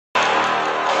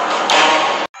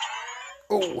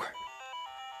Oh,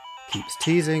 keeps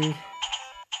teasing.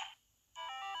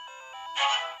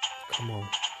 Come on,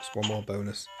 just one more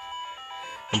bonus.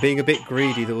 And being a bit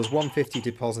greedy, there was 150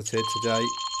 deposited today.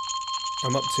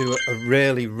 I'm up to a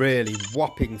really, really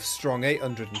whopping strong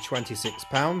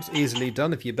 £826. Easily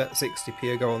done if you bet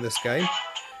 60p ago on this game.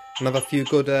 And I've a few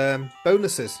good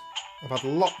bonuses. I've had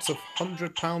lots of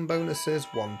 £100 bonuses,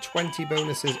 120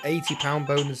 bonuses, £80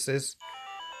 bonuses.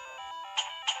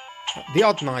 The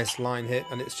odd nice line hit,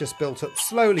 and it's just built up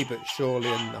slowly but surely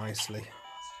and nicely.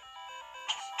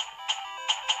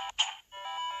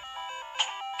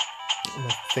 I'm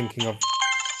thinking of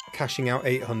cashing out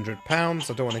 £800.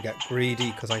 I don't want to get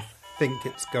greedy because I think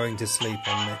it's going to sleep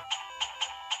on me.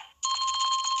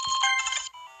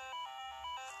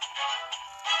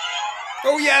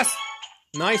 Oh yes!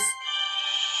 Nice!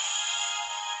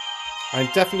 I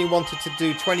definitely wanted to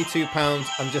do £22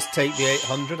 and just take the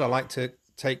 800. I like to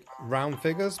take round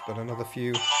figures, but another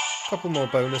couple more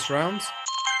bonus rounds.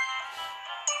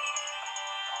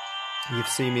 You've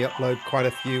seen me upload quite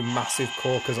a few massive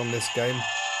corkers on this game.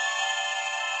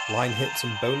 Line hits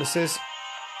and bonuses.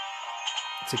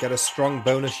 To get a strong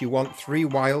bonus, you want 3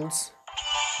 wilds.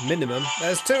 Minimum.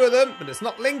 There's 2 of them, but it's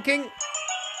not linking.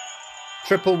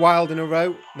 Triple wild in a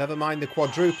row. Never mind the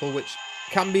quadruple, which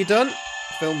can be done.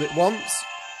 Filmed it once.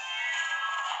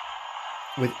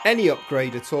 With any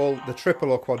upgrade at all, the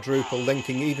triple or quadruple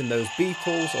linking even those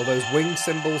beetles or those winged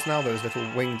symbols now, those little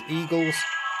winged eagles.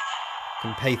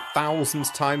 Can pay thousands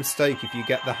times stake if you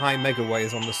get the high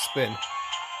megaways on the spin.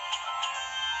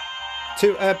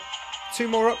 Two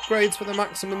more upgrades for the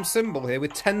maximum symbol here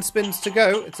with 10 spins to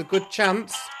go. It's a good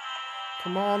chance.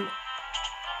 Come on.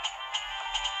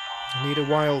 I need a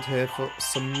wild here for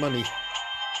some money.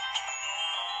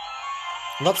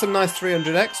 And that's some nice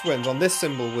 300x wins on this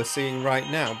symbol we're seeing right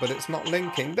now, but it's not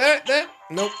linking. There.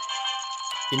 Nope.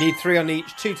 You need 3 on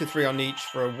each, 2 to 3 on each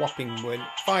for a whopping win.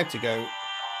 5 to go.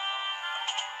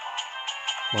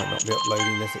 Might not be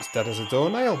uploading this, it's dead as a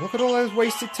doornail. Look at all those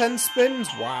wasted 10 spins.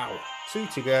 Wow. 2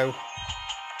 to go.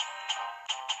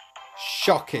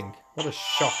 Shocking. What a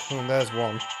shock. Oh, there's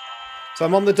one. So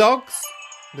I'm on the dogs.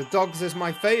 The dogs is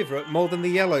my favourite, more than the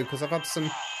yellow, because I've had some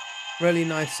really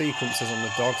nice sequences on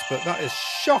the dogs, but that is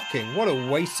shocking. What a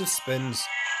waste of spins.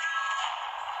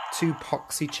 2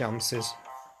 poxy chances.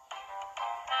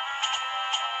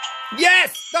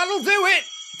 Yes! That'll do it!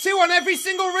 2 on every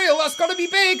single reel. That's got to be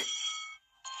big.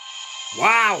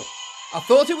 Wow. I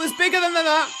thought it was bigger than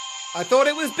that. I thought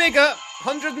it was bigger.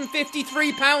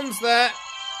 £153 there.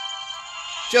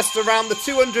 Just around the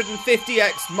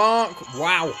 250x mark.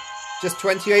 Wow. Just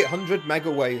 2,800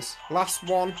 megaways. Last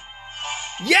one.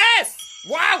 Yes!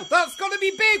 Wow, that's got to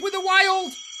be big with a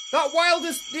wild. That wild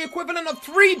is the equivalent of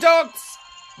 3 dogs.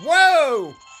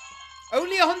 Whoa!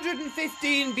 Only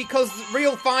 115 because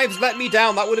reel 5's let me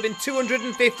down. That would have been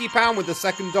 £250 with the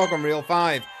second dog on reel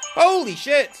 5. Holy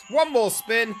shit! One more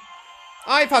spin.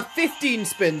 I've had 15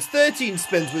 spins, 13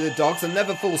 spins with the dogs and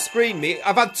never full screen me.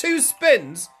 I've had 2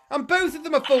 spins and both of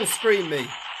them are full screen me.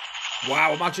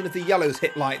 Wow, imagine if the yellows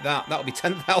hit like that. That'll be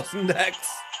 10,000x.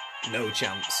 No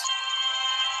chance.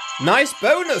 Nice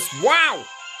bonus. Wow.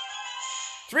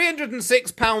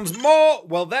 £306 more.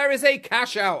 Well, there is a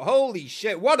cash out. Holy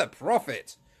shit, what a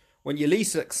profit. When you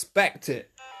least expect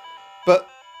it. But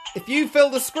if you fill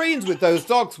the screens with those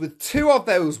dogs with 2 of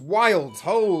those wilds,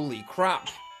 holy crap.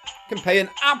 You can pay an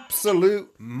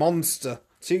absolute monster.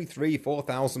 £2,000,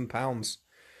 £3,000, £4,000.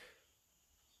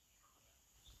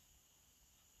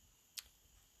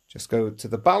 Just go to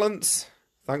the balance.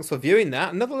 Thanks for viewing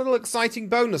that. Another little exciting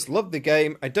bonus. Love the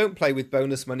game. I don't play with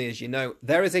bonus money, as you know.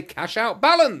 There is a cash out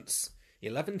balance.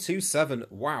 1127.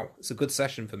 Wow, it's a good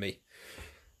session for me.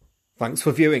 Thanks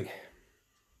for viewing.